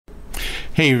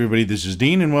Hey everybody, this is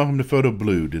Dean and welcome to Photo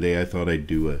Blue. Today I thought I'd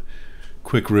do a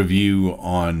quick review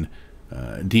on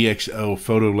DxO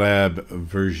PhotoLab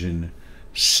version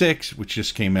 6, which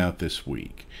just came out this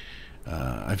week.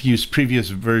 I've used previous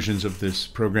versions of this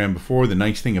program before. The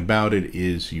nice thing about it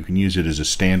is you can use it as a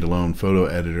standalone photo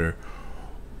editor,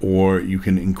 or you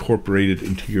can incorporate it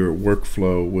into your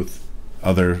workflow with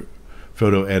other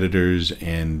photo editors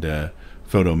and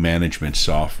photo management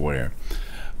software.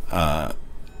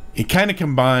 It kind of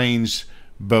combines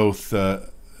both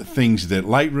things that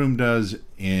Lightroom does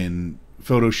and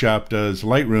Photoshop does.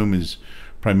 Lightroom is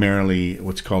primarily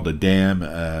what's called a DAM,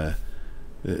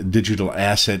 digital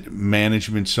asset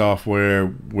management software,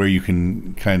 where you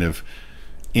can kind of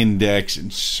index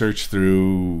and search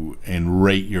through and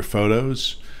rate your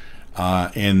photos.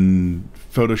 And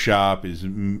Photoshop is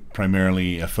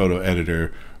primarily a photo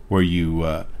editor where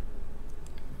you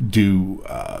do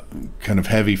kind of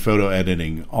heavy photo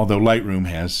editing, although Lightroom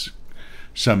has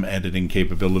some editing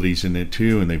capabilities in it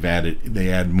too, and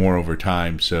they add more over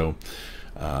time. So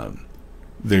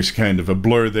there's kind of a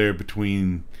blur there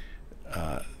between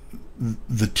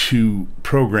the two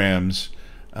programs,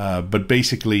 but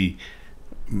basically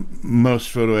most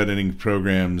photo editing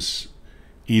programs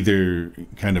either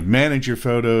kind of manage your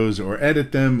photos or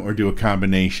edit them, or do a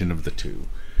combination of the two.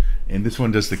 And this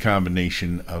one does the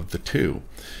combination of the two.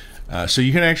 So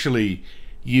you can actually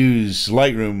use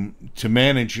Lightroom to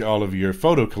manage all of your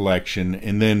photo collection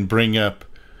and then bring up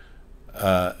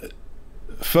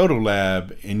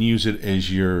PhotoLab and use it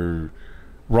as your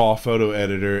raw photo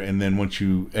editor. And then once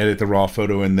you edit the raw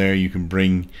photo in there, you can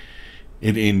bring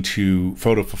it into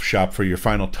Photoshop for your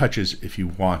final touches if you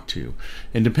want to,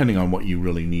 and depending on what you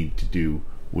really need to do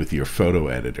with your photo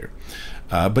editor.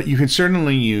 But you can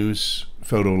certainly use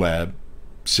PhotoLab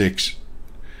 6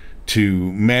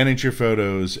 to manage your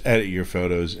photos, edit your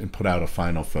photos, and put out a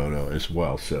final photo as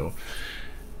well. So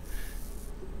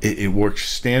it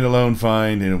works standalone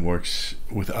fine, and it works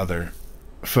with other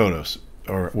photos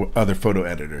or other photo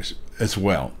editors as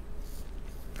well.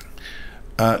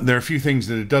 There are a few things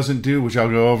that it doesn't do, which I'll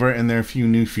go over, and there are a few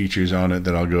new features on it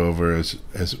that I'll go over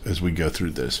as we go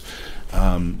through this.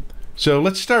 So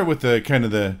let's start with the kind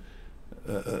of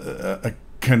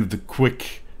the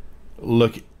quick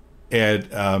look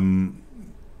at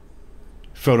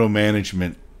photo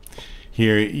management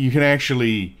here. You can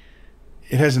actually,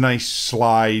 it has a nice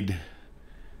slide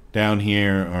down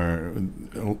here, or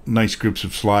nice groups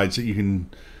of slides that you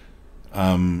can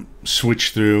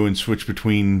switch through and switch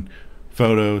between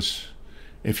photos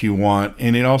if you want.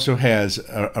 And it also has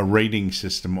a rating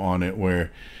system on it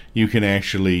where you can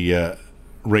actually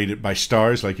rate it by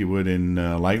stars like you would in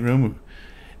Lightroom.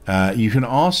 You can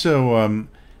also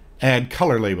add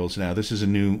color labels now. This is a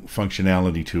new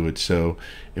functionality to it. So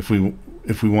if we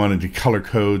wanted to color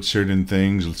code certain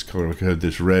things, let's color code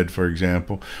this red, for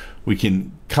example, we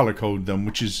can color code them,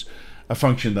 which is a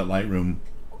function that Lightroom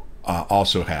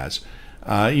also has.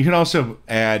 You can also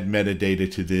add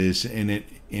metadata to this, and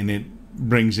it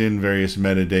brings in various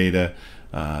metadata.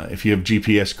 If you have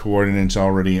GPS coordinates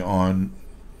already on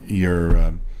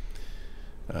your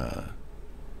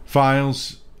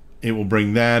files, it will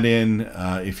bring that in.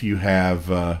 If you have,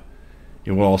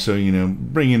 it will also,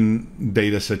 bring in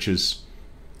data such as,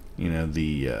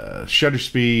 the shutter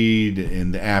speed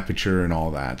and the aperture and all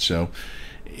that. So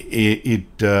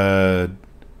it does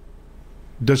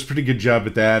a pretty good job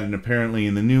at that. And apparently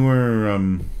in the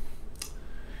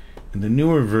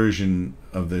newer version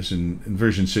of this, in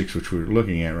version 6, which we're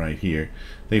looking at right here,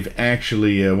 they've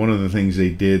actually one of the things they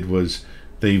did was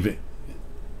they've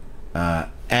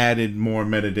added more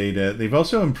metadata. They've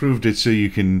also improved it so you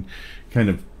can kind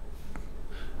of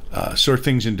sort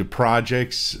things into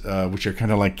projects, which are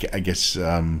kind of like, I guess,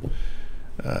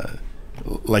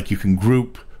 like you can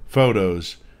group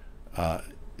photos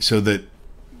so that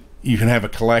you can have a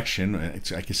collection. I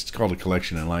guess it's called a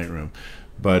collection in Lightroom,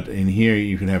 but in here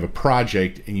you can have a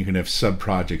project and you can have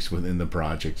sub-projects within the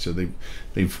project. So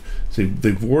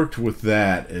they've worked with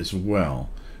that as well.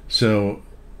 So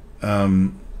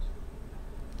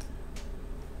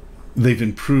they've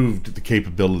improved the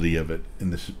capability of it in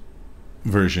this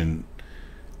version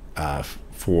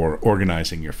for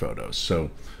organizing your photos.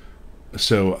 So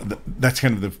that's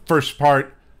kind of the first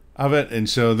part of it. And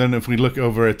so then if we look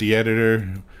over at the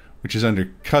editor, which is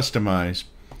under Customize,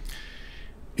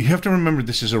 you have to remember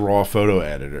this is a raw photo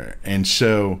editor. And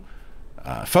so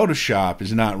Photoshop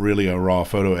is not really a raw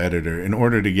photo editor. In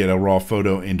order to get a raw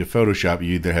photo into Photoshop,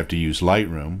 you either have to use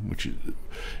Lightroom, which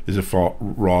is a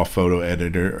raw photo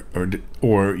editor,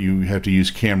 or you have to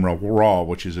use Camera Raw,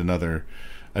 which is another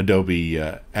Adobe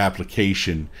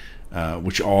application,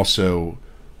 which also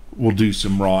will do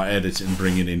some raw edits and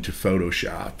bring it into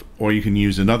Photoshop. Or you can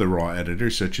use another raw editor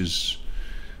such as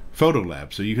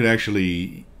PhotoLab. So you could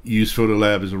actually use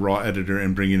PhotoLab as a raw editor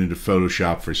and bring it into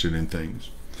Photoshop for certain things.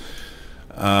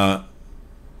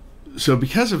 So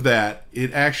because of that,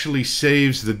 it actually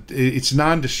saves it's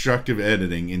non-destructive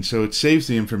editing, and so it saves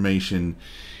the information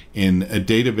in a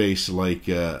database like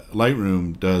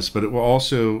Lightroom does, but it will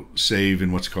also save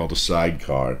in what's called a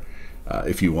sidecar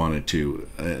if you wanted to.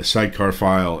 A sidecar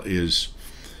file is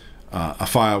a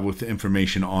file with the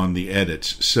information on the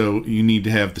edits. So you need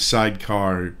to have the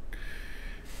sidecar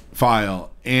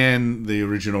file and the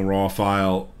original raw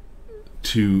file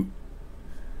to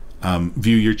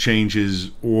view your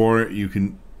changes, or if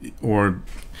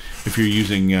you're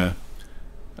using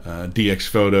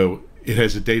DxPhoto, it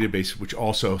has a database which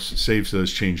also saves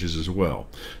those changes as well.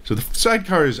 So the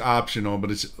sidecar is optional, but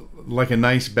it's like a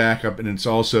nice backup, and it's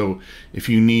also if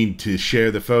you need to share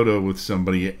the photo with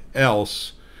somebody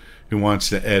else who wants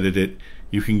to edit it,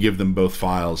 you can give them both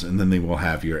files, and then they will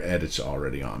have your edits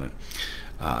already on it.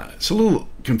 It's a little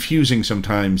confusing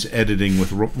sometimes editing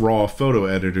with raw photo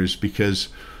editors, because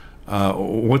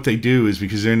what they do is,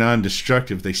 because they're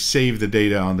non-destructive, they save the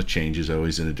data on the changes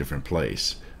always in a different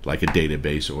place, like a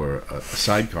database or a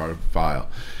sidecar file.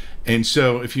 And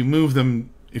so if you move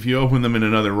them, if you open them in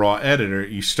another raw editor,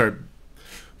 you start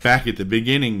back at the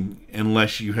beginning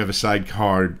unless you have a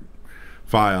sidecar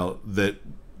file that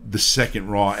the second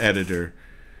raw editor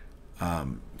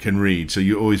can read. So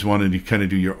you always wanted to kind of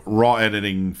do your raw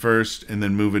editing first and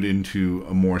then move it into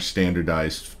a more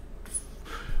standardized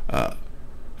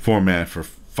format for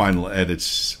final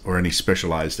edits or any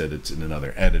specialized edits in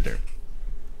another editor.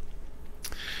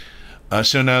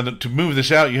 So now to move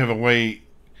this out, you have a way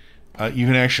you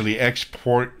can actually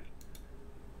export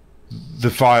the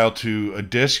file to a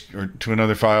disk or to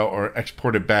another file, or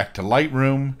export it back to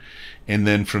Lightroom, and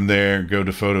then from there go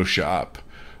to Photoshop,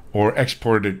 or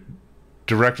export it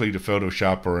directly to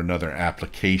Photoshop or another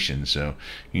application. So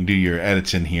you can do your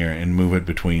edits in here and move it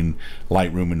between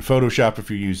Lightroom and Photoshop if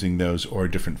you're using those, or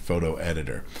a different photo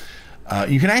editor.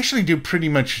 You can actually do pretty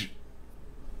much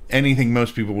anything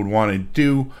most people would want to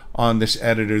do on this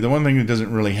editor. The one thing it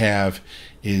doesn't really have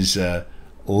is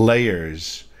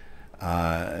layers.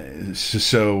 It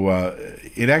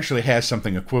actually has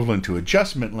something equivalent to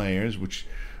adjustment layers, which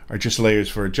are just layers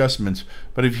for adjustments.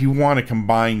 But if you want to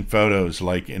combine photos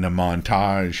like in a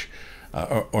montage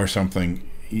or something,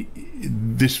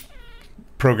 this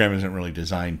program isn't really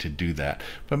designed to do that.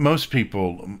 But most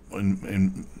people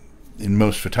in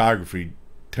most photography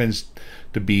tends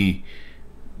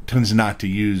not to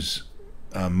use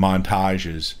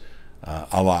montages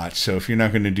a lot. So if you're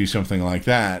not going to do something like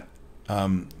that,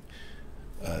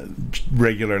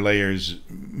 regular layers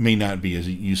may not be as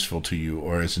useful to you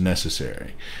or as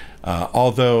necessary.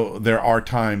 Although there are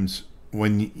times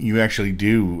when you actually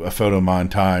do a photo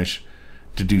montage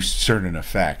to do certain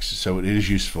effects, so it is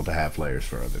useful to have layers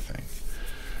for other things.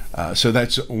 So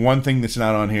that's one thing that's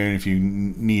not on here, and if you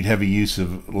need heavy use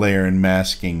of layer and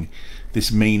masking,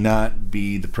 this may not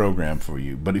be the program for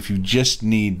you. But if you just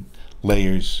need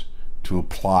layers to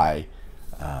apply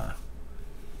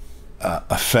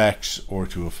effects or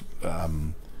to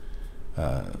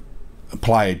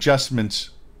apply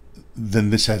adjustments, then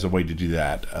this has a way to do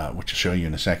that, which I'll show you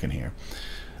in a second here.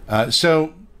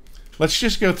 So let's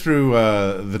just go through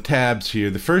the tabs here.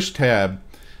 The first tab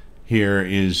here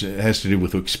has to do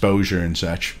with exposure and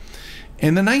such.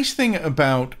 And the nice thing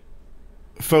about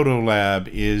PhotoLab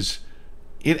is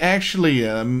it actually,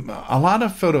 a lot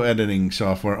of photo editing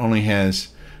software only has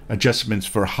adjustments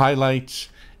for highlights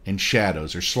and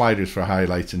shadows, or sliders for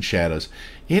highlights and shadows.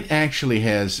 It actually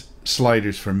has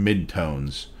sliders for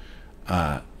midtones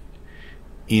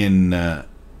in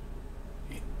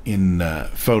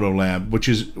PhotoLab, which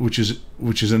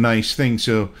is a nice thing.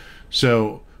 So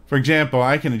for example,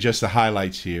 I can adjust the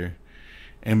highlights here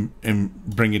and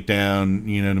bring it down,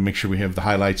 to make sure we have the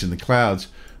highlights in the clouds.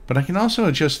 But I can also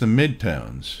adjust the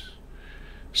midtones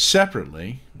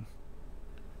separately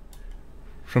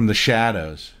from the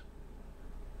shadows.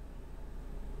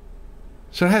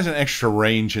 So it has an extra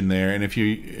range in there, and if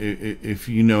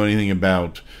you know anything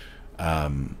about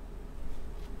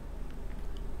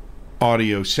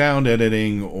audio sound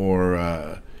editing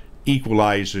or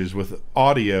equalizers with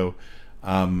audio,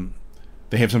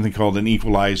 they have something called an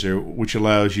equalizer, which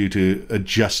allows you to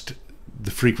adjust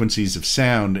the frequencies of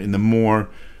sound, and the more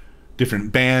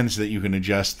different bands that you can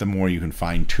adjust, the more you can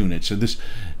fine-tune it. So this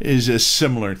is a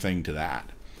similar thing to that.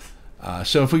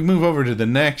 So if we move over to the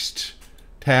next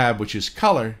tab, which is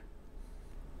color,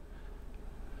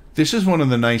 this is one of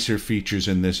the nicer features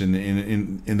in this,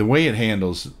 in the way it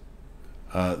handles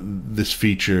this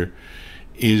feature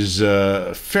is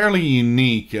fairly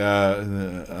unique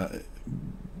as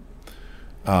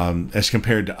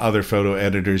compared to other photo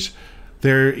editors.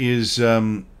 There is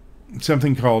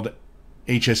something called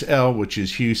HSL, which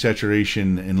is hue,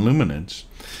 saturation, and luminance.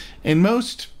 And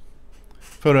most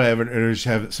photo editors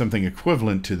have something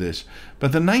equivalent to this.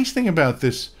 But the nice thing about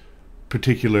this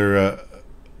particular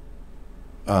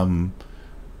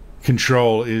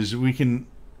control is we can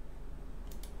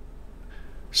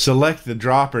select the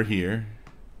dropper here,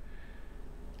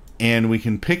 and we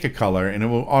can pick a color, and it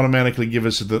will automatically give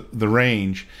us the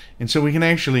range. And so we can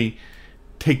actually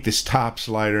take this top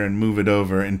slider and move it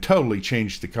over and totally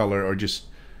change the color, or just,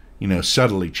 you know,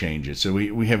 subtly change it. So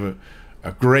we have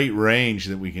a great range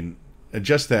that we can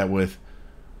adjust that with.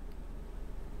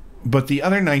 But the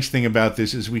other nice thing about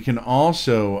this is we can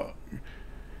also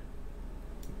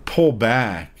pull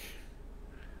back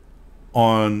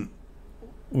on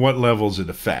what levels it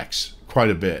affects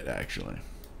quite a bit, actually.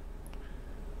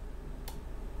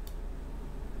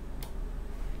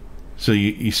 So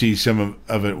you see some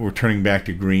of it we're turning back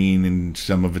to green, and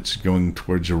some of it's going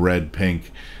towards a red,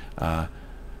 pink, or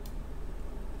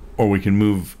we can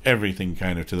move everything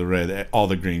kind of to the red, all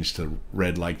the greens to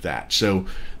red, like that. So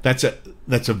that's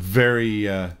a very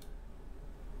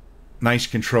nice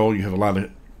control. You have a lot of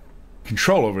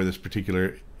control over this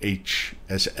particular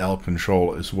HSL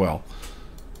control as well.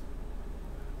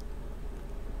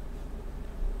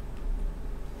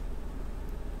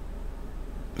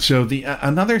 So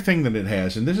another thing that it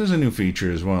has, and this is a new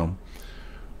feature as well,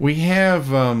 we have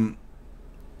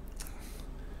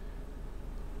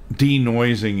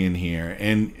denoising in here,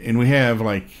 and we have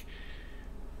like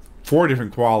 4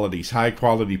 different qualities: high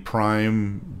quality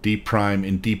prime, deep prime,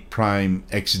 and deep prime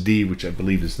XD, which I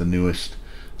believe is the newest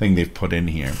thing they've put in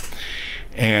here.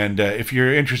 And if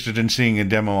you're interested in seeing a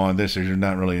demo on this, there's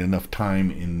not really enough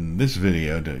time in this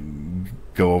video to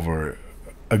go over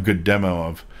a good demo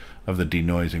of the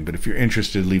denoising. But if you're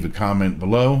interested, leave a comment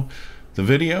below the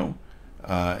video,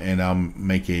 and I'll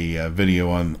make a video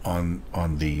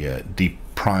on the deep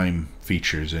prime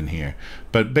features in here.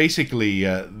 But basically,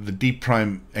 the deep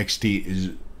prime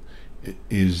XD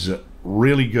is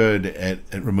really good at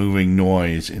removing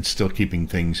noise and still keeping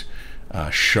things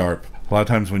sharp. A lot of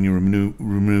times when you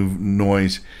remove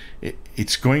noise,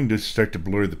 it's going to start to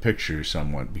blur the picture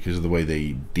somewhat because of the way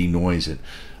they denoise it.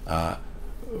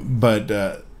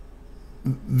 But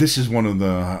this is one of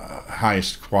the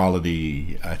highest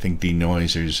quality, I think,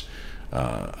 denoisers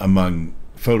among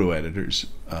photo editors.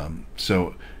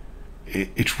 So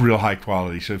it's real high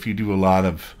quality. So if you do a lot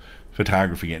of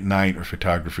photography at night, or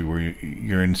photography where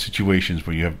you're in situations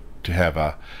where you have to have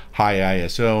a high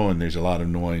ISO and there's a lot of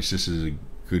noise, this is a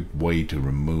good way to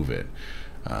remove it.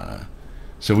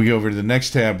 So we go over to the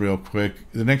next tab real quick.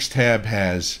 The next tab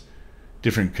has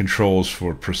different controls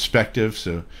for perspective,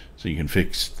 so you can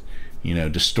fix, you know,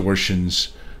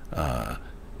 distortions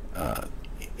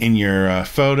in your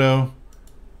photo.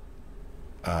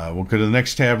 We'll go to the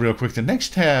next tab real quick. The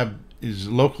next tab is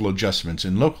local adjustments,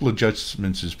 and local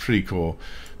adjustments is pretty cool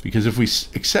because if we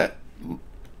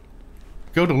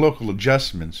go to local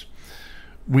adjustments,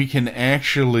 we can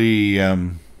actually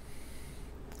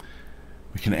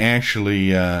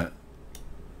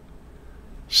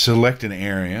select an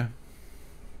area,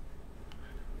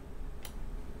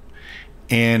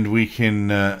 and we can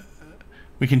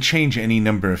change any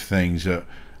number of things.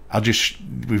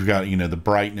 We've got, you know, the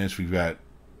brightness, we've got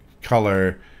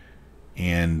color,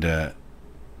 and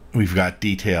we've got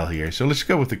detail here. So let's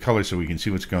go with the color so we can see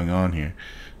what's going on here.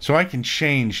 So I can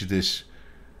change this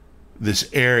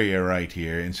area right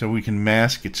here, and so we can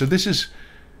mask it. So this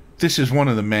is one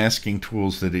of the masking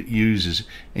tools that it uses,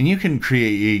 and you can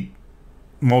create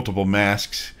multiple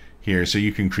masks here. So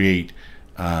you can create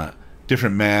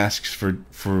different masks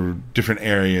for different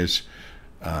areas,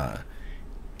 and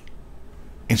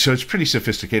so it's pretty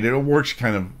sophisticated. It works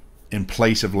kind of in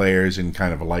place of layers and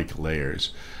kind of like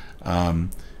layers. You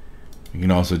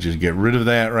can also just get rid of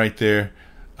that right there.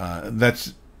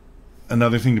 That's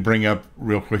another thing to bring up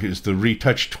real quick is the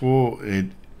Retouch Tool. It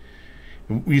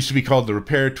used to be called the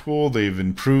Repair Tool. They've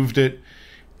improved it,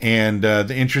 and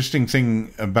the interesting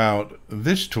thing about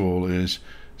this tool is,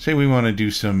 say we want to do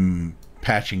some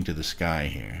patching to the sky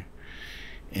here,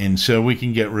 and so we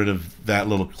can get rid of that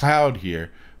little cloud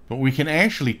here, but we can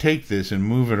actually take this and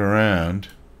move it around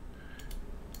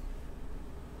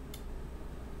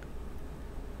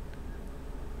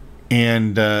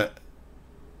and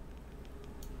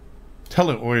tell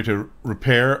it where to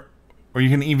repair, or you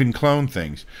can even clone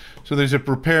things. So there's a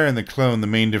repair and the clone. The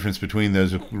main difference between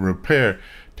those, repair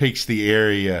takes the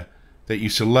area that you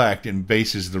select and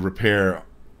bases the repair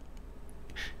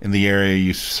in the area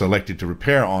you selected to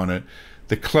repair on it,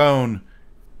 the clone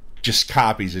just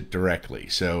copies it directly.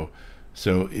 So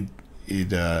it's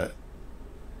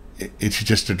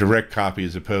just a direct copy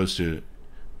as opposed to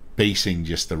basing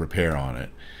just the repair on it.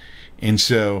 And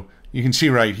so you can see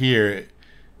right here,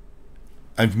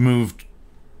 I've moved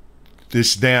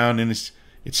this down, and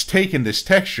it's taken this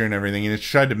texture and everything, and it's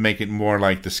tried to make it more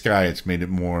like the sky. It's made it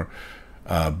more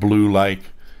blue-like.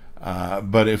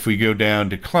 But if we go down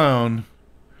to clone,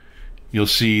 you'll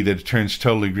see that it turns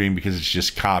totally green because it's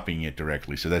just copying it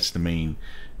directly. So that's the main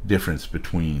difference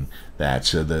between that.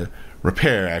 So the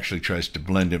repair actually tries to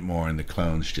blend it more, and the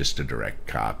clone's just a direct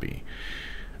copy.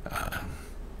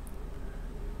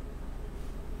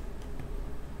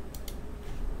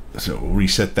 So we'll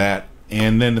reset that.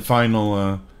 And then the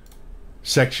final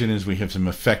section is we have some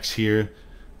effects here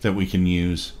that we can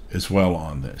use as well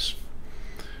on this.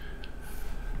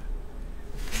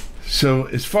 So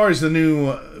as far as the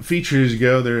new features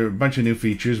go, there are a bunch of new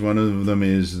features. One of them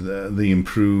is the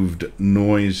improved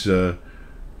noise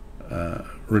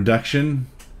reduction.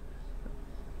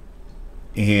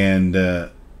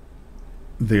 And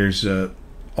there's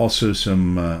also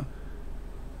some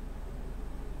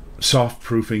soft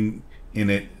proofing in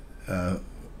it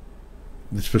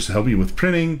that's supposed to help you with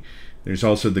printing. There's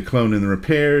also the clone and the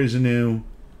repair is new.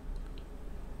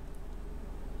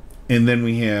 And then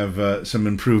we have some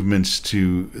improvements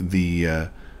to the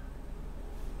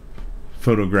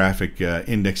photographic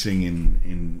indexing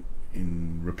in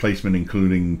replacement,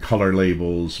 including color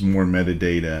labels, more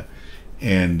metadata,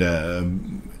 and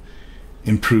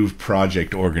improved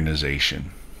project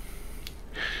organization.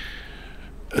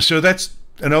 So that's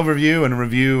an overview and a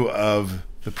review of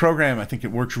the program. I think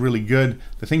it works really good.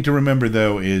 The thing to remember,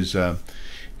 though, is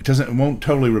it won't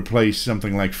totally replace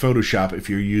something like Photoshop if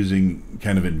you're using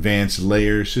kind of advanced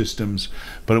layer systems,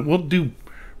 but it will do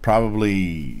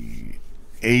probably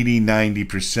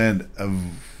 80-90%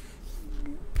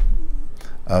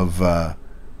 of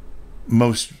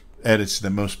most edits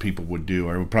that most people would do,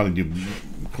 or it would probably do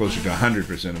closer to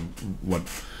 100% of what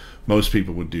most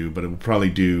people would do, but it would probably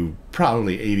do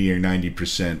 80 or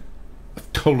 90%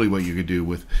 of totally what you could do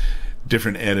with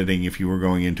different editing if you were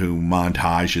going into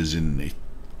montages and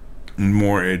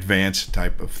more advanced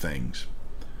type of things.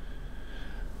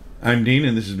 I'm Dean,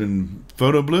 and this has been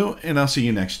PhotoBlue, and I'll see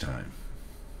you next time.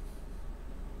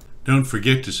 Don't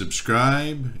forget to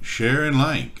subscribe, share, and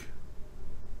like.